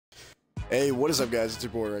Hey, what is up guys, it's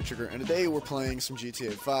your boy Red Trigger, and today we're playing some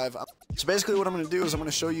GTA 5. So basically what I'm going to do is I'm going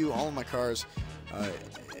to show you all of my cars,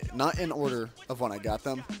 not in order of when I got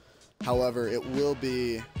them. However,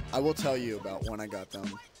 I will tell you about when I got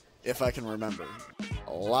them, if I can remember.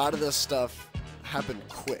 A lot of this stuff happened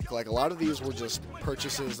quick. Like, a lot of these were just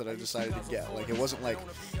purchases that I decided to get. Like, it wasn't like,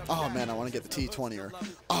 oh man, I want to get the T20, or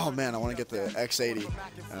oh man, I want to get the X80,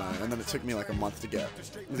 and then it took me like a month to get.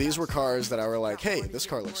 These were cars that I were like, hey, this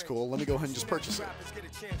car looks cool, let me go ahead and just purchase it.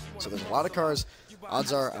 So there's a lot of cars.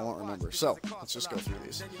 Odds are I won't remember. So let's just go through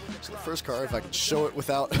these. So the first car, if I can show it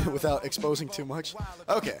without exposing too much.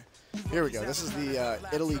 Okay, here we go. This is the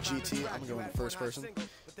Italy GT. I'm going to first person.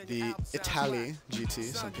 The Italy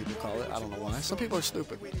GT, some people call it. I don't know why. Some people are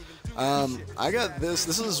stupid. I got this.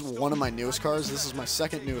 This is one of my newest cars. This is my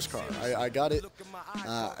second newest car. I got it.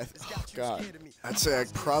 Oh God, I'd say I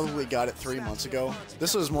probably got it 3 months ago.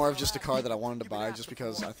 This was more of just a car that I wanted to buy just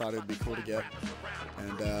because I thought it would be cool to get.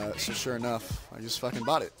 And so sure enough, I just fucking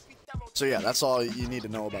bought it. So yeah, that's all you need to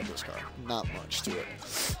know about this car. Not much to it.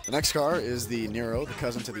 The next car is the Nero, the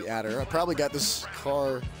cousin to the Adder. I probably got this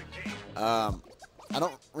car. I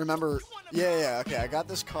don't remember. Yeah, okay. I got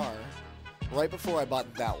this car right before I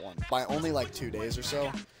bought that one by only like 2 days or so.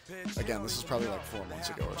 Again, this is probably like 4 months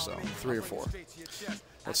ago or so, 3 or 4.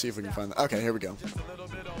 Let's see if we can find that. Okay, here we go.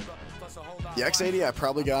 The X80 I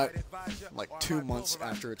probably got like 2 months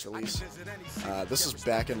after its release. This is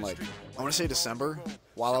back in like, I want to say December,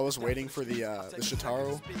 while I was waiting for the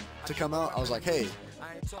Shitaro to come out. I was like, hey,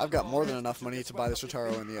 I've got more than enough money to buy the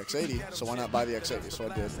Shitaro and the X80, so why not buy the X80? So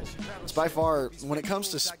I did. It's by far, when it comes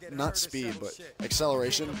to not speed, but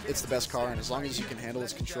acceleration, it's the best car, and as long as you can handle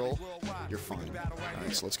its control, you're fine.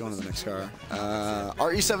 Alright, so let's go on to the next car.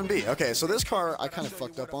 RE7B. Okay, so this car I kind of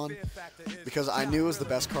fucked up on, because I knew it was the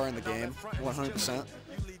best car in the game, 100%.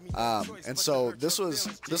 And so this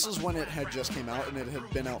was when it had just came out, and it had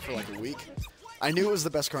been out for like a week. I knew it was the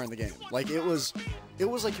best car in the game. Like, it was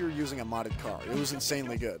like you were using a modded car. It was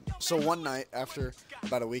insanely good. So one night, after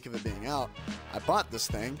about a week of it being out, I bought this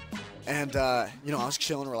thing, and you know, I was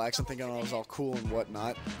chilling, relaxing, thinking I was all cool and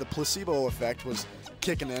whatnot. The placebo effect was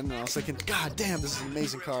kicking in, and I was thinking, God damn, this is an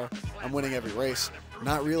amazing car. I'm winning every race.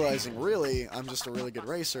 Not realizing, really, I'm just a really good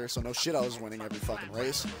racer, so no shit, I was winning every fucking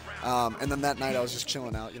race. And then that night, I was just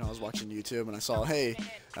chilling out. You know, I was watching YouTube, and I saw, hey,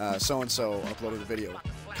 so-and-so uploaded a video.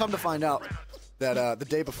 Come to find out that the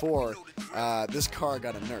day before, this car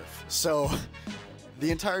got a nerf. So the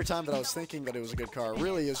entire time that I was thinking that it was a good car,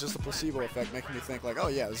 really it was just the placebo effect making me think like, oh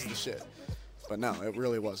yeah, this is the shit. But no, it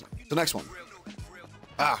really wasn't. The next one.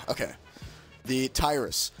 Okay. The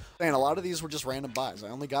Tyrus. And a lot of these were just random buys. I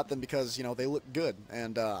only got them because, you know, they look good,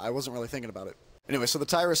 and I wasn't really thinking about it. Anyway, so the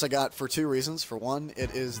Tyrus I got for 2 reasons. For one,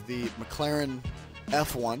 it is the McLaren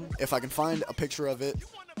F1. If I can find a picture of it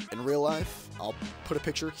in real life, I'll put a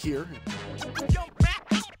picture here.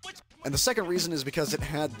 And the second reason is because it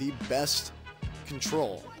had the best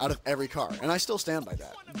control out of every car, and I still stand by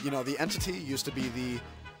that. You know, the Entity used to be the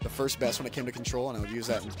first best when it came to control, and I would use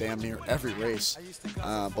that in damn near every race.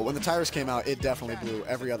 But when the Tyrus came out, it definitely blew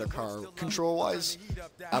every other car, control-wise,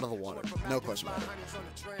 out of the water. No question about it.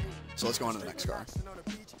 So let's go on to the next car.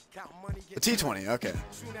 The T20, okay.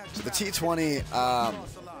 So the T20,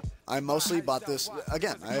 I mostly bought this,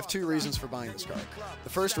 again, I have 2 reasons for buying this car. The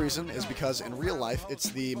first reason is because in real life, it's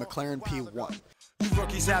the McLaren P1.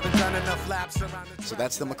 So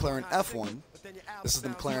that's the McLaren F1. This is the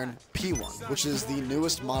McLaren P1, which is the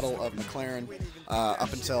newest model of McLaren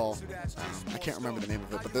up until, I can't remember the name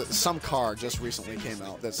of it, but some car just recently came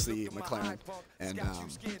out that's the McLaren, and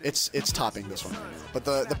it's topping this one right now. But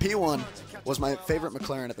the P1 was my favorite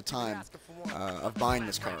McLaren at the time of buying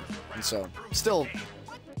this car, and so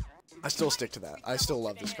I still stick to that. I still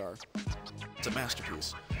love this car. It's a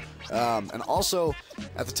masterpiece. And also,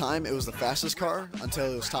 at the time, it was the fastest car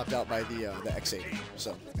until it was topped out by the X80.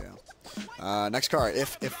 So, yeah. Next car,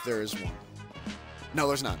 if there is one. No,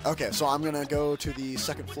 there's not. Okay, so I'm gonna go to the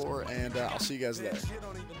second floor, and I'll see you guys there.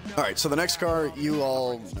 Alright, so the next car, you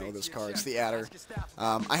all know this car. It's the Adder.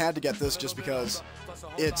 I had to get this just because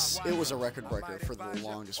it was a record breaker for the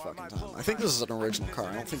longest fucking time. I think this is an original car.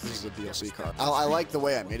 I don't think this is a DLC car. I like the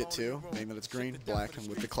way I made it too, being that it's green, black, and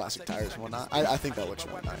with the classic tires and whatnot. I think that looks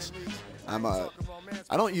really nice.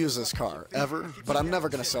 I don't use this car ever, but I'm never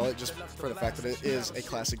gonna sell it just for the fact that it is a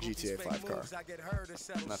classic GTA 5 car.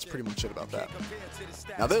 And that's pretty much it about that.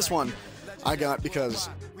 Now this one I got because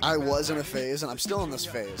I was in a phase, and I'm still in this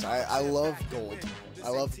phase. I love gold. I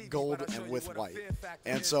love gold and with white.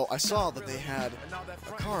 And so I saw that they had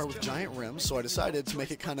a car with giant rims, so I decided to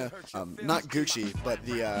make it kind of, not Gucci, but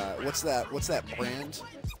the, what's that brand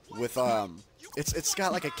with, It's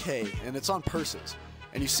got like a K, and it's on purses,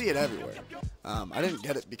 and you see it everywhere. I didn't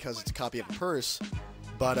get it because it's a copy of a purse,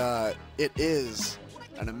 but it is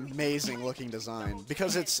an amazing looking design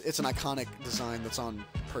because it's an iconic design that's on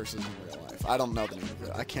purses in real life. I don't know the name of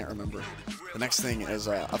it. I can't remember. The next thing is,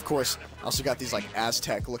 of course, I also got these like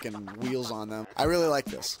Aztec looking wheels on them. I really like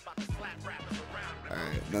this.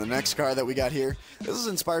 Alright, now the next car that we got here, this is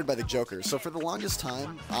inspired by the Joker. So for the longest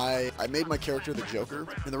time, I made my character the Joker,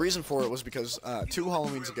 and the reason for it was because 2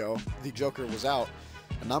 Halloweens ago, the Joker was out,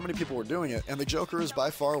 and not many people were doing it, and the Joker is by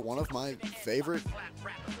far one of my favorite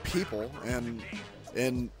people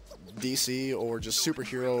in DC or just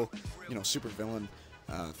superhero, you know, supervillain,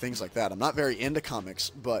 things like that. I'm not very into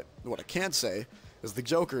comics, but what I can say is the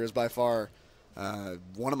Joker is by far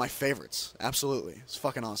one of my favorites. Absolutely. It's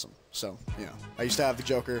fucking awesome. So, yeah. I used to have the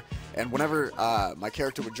Joker, and whenever my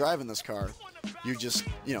character would drive in this car, you'd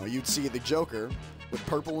see the Joker with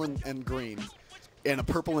purple and green in a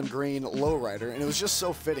purple and green lowrider, and it was just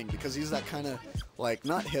so fitting because he's that kind of, like,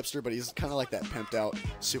 not hipster, but he's kind of like that pimped out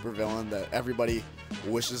supervillain that everybody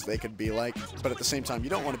wishes they could be like, but at the same time, you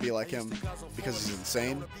don't want to be like him because he's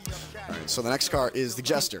insane. Alright, so the next car is the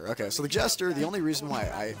Jester. Okay, so the Jester, the only reason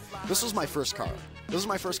why this was my first car. This is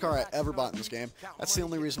my first car I ever bought in this game. That's the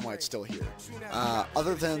only reason why it's still here.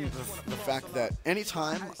 Other than the fact that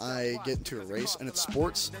anytime I get into a race and it's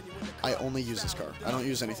sports, I only use this car. I don't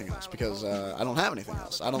use anything else because I don't have anything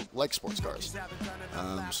else. I don't like sports cars.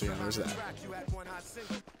 So yeah, there's that.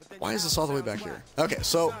 Why is this all the way back here? Okay,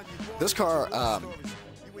 so this car,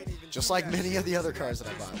 just like many of the other cars that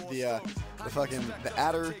I bought, the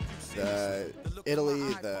Adder, the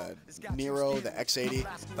Italy, the Nero, the X80,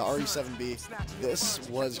 the RE7B, this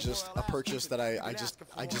was just a purchase that I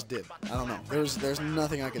just did. I don't know. There's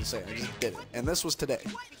nothing I can say. I just did it. And this was today.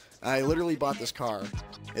 I literally bought this car.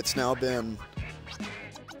 It's now been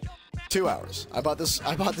 2 hours. I bought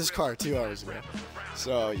this car 2 hours ago.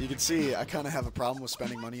 So you can see I kind of have a problem with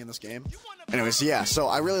spending money in this game. Anyways, yeah, so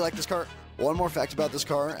I really like this car. One more fact about this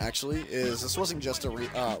car, actually, is this wasn't just a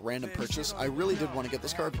random purchase. I really did want to get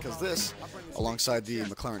this car because this, alongside the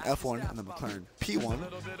McLaren F1 and the McLaren P1,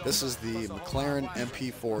 this is the McLaren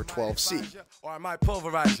MP4 12C,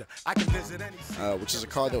 which is a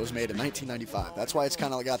car that was made in 1995. That's why it's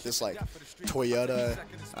kind of got this like Toyota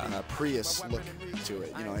Prius look to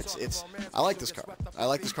it. You know, I like this car. I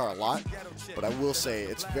like this car a lot, but I will say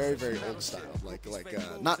it's very, very old style. Like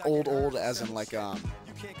not old as in like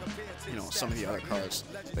you know, some of the other cars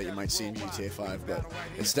that you might see in GTA 5, but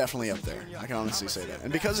it's definitely up there. I can honestly say that.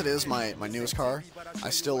 And because it is my newest car,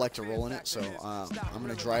 I still like to roll in it, so I'm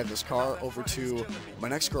going to drive this car over to my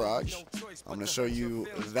next garage. I'm going to show you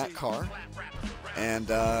that car,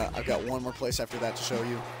 and I've got one more place after that to show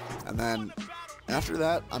you. And then after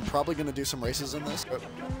that, I'm probably going to do some races in this.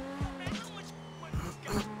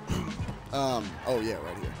 Oh yeah,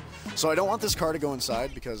 right here. So I don't want this car to go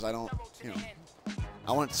inside because I don't, you know,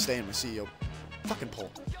 I want it to stay in my CEO fucking pole.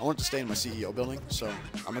 I want it to stay in my CEO building, so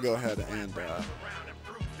I'm gonna go ahead and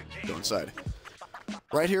go inside.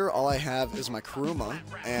 Right here, all I have is my Kuruma,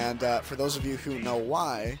 and for those of you who know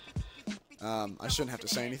why, I shouldn't have to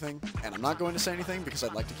say anything, and I'm not going to say anything because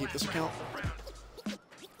I'd like to keep this account.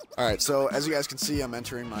 Alright, so as you guys can see, I'm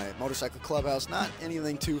entering my motorcycle clubhouse. Not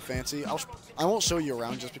anything too fancy. I won't show you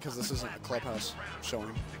around just because this isn't a clubhouse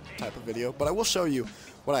showing type of video, but I will show you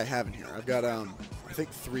what I have in here. I've got, I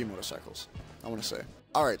think 3 motorcycles, I want to say.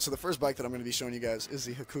 Alright, so the first bike that I'm going to be showing you guys is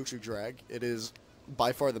the Hakuchu Drag. It is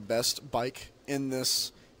by far the best bike in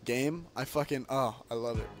this game. I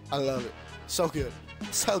love it. I love it. So good.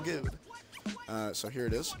 So good. So here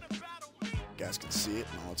it is. You guys can see it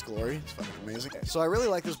in all its glory. It's fucking amazing. So I really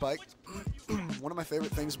like this bike. One of my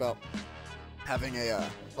favorite things about having a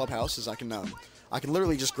clubhouse is I can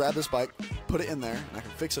literally just grab this bike, put it in there, and I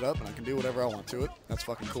can fix it up, and I can do whatever I want to it. That's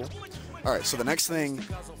fucking cool. Alright, so the next thing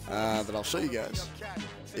that I'll show you guys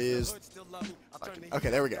is... Okay,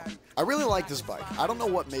 there we go. I really like this bike. I don't know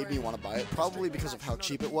what made me want to buy it. Probably because of how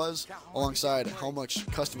cheap it was, alongside how much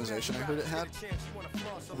customization I heard it had.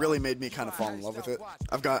 Really made me kind of fall in love with it.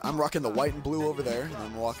 I'm rocking the white and blue over there, and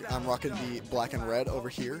I'm rocking the black and red over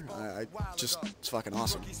here. It's fucking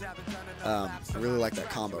awesome. I really like that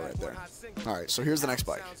combo right there. Alright, so here's the next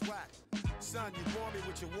bike.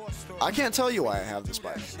 I can't tell you why I have this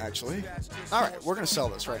bike, actually. Alright, we're gonna sell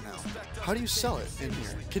this right now. How do you sell it in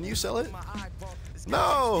here? Can you sell it?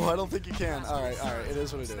 No, I don't think you can. Alright, it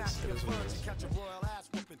is what it is. It is what it is.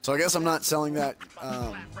 So I guess I'm not selling that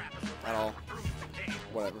at all.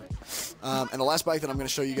 Whatever. And the last bike that I'm gonna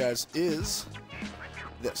show you guys is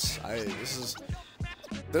this. This is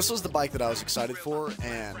this was the bike that I was excited for,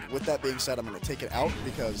 and with that being said, I'm going to take it out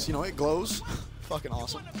because, you know, it glows. Fucking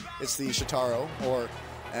awesome. It's the Shitaro, or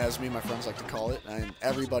as me and my friends like to call it, and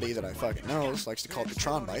everybody that I fucking knows likes to call it the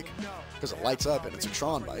Tron bike, because it lights up and it's a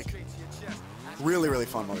Tron bike. Really, really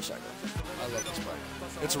fun motorcycle. I love this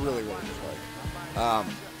bike. It's a really, really good bike.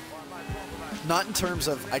 Not in terms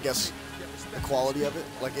of, I guess, the quality of it.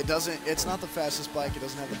 Like, it's not the fastest bike, it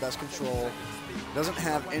doesn't have the best control, it doesn't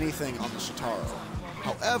have anything on the Shitaro.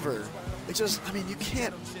 However, it just, I mean, you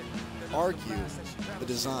can't argue the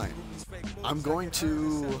design. I'm going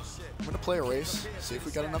to play a race, see if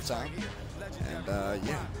we got enough time, and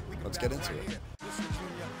yeah, let's get into it.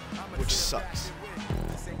 Which sucks.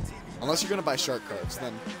 Unless you're going to buy shark cards,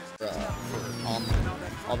 then for online.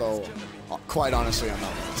 Although, quite honestly, I'm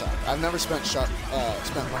not going to. I've never spent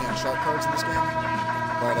money on shark cards in this game,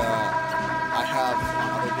 but I have on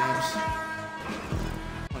other games.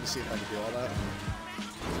 I want to see if I can do all that.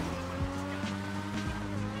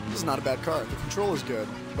 This is not a bad car. The control is good,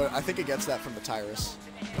 but I think it gets that from the Tyrus.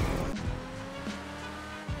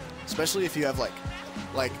 Especially if you have like,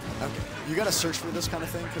 okay, you gotta search for this kind of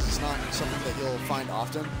thing because it's not something that you'll find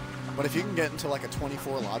often. But if you can get into like a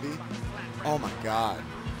 24 lobby, oh my god,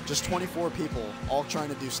 just 24 people all trying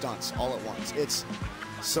to do stunts all at once. It's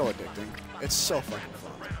so addicting. It's so fucking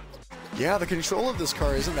fun. Yeah, the control of this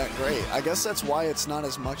car isn't that great. I guess that's why it's not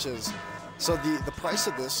as much as. So the price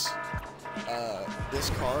of this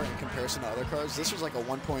car in comparison to other cars, this was like a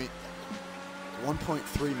 $1.3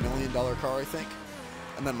 million car, I think.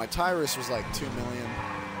 And then my Tyrus was like $2 million.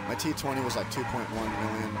 My T20 was like $2.1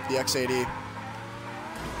 million. The X80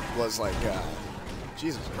 was like,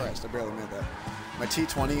 Jesus Christ, I barely made that. My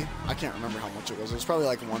T20, I can't remember how much it was. It was probably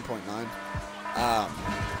like 1.9.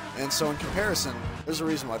 And so in comparison, there's a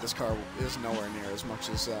reason why this car is nowhere near as much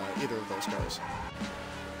as either of those cars.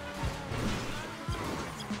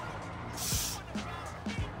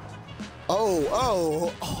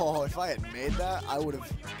 Oh, if I had made that, I would have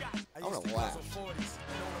laughed.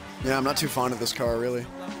 Yeah, I'm not too fond of this car, really.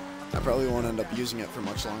 I probably won't end up using it for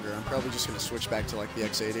much longer. I'm probably just going to switch back to like the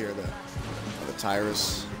X80 or the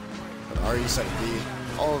Tyrus, or the RE7B.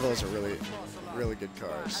 All of those are really, really good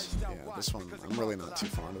cars. Yeah, this one, I'm really not too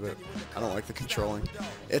fond of it. I don't like the controlling.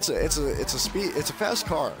 It's a fast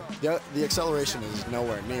car. The acceleration is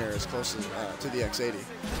nowhere near as close to the X80,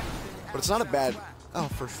 but it's not a bad. Oh,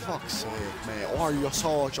 for fuck's sake, man. Why are you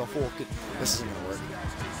such a fucking... This isn't gonna work.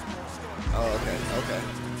 Oh, okay.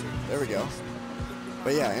 There we go.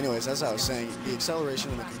 But yeah, anyways, as I was saying, the acceleration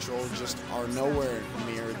and the control just are nowhere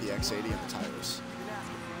near the X80 and the Tyrus.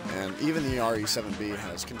 And even the RE7B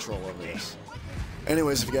has control over this.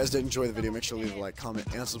 Anyways, if you guys did enjoy the video, make sure to leave a like, comment,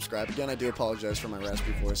 and subscribe. Again, I do apologize for my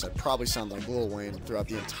raspy voice. I probably sound like Lil Wayne throughout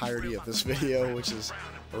the entirety of this video, which is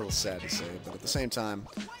a little sad to say, but at the same time,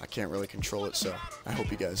 I can't really control it, so I hope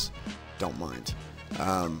you guys don't mind.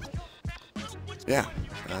 Yeah,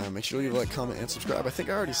 make sure to leave a like, comment, and subscribe. I think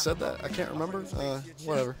I already said that. I can't remember.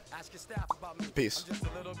 Whatever. Peace.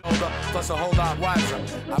 Plus a whole lot wiser.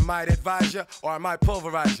 I might advise you, or I might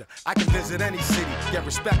pulverize you. I can visit any city, get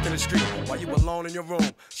respect in the street. While you alone in your room,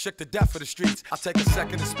 shook to death for the streets. I'll take a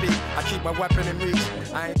second to speak. I keep my weapon in reach.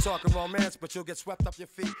 I ain't talking romance, but you'll get swept up your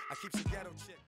feet. I keep some ghetto chick.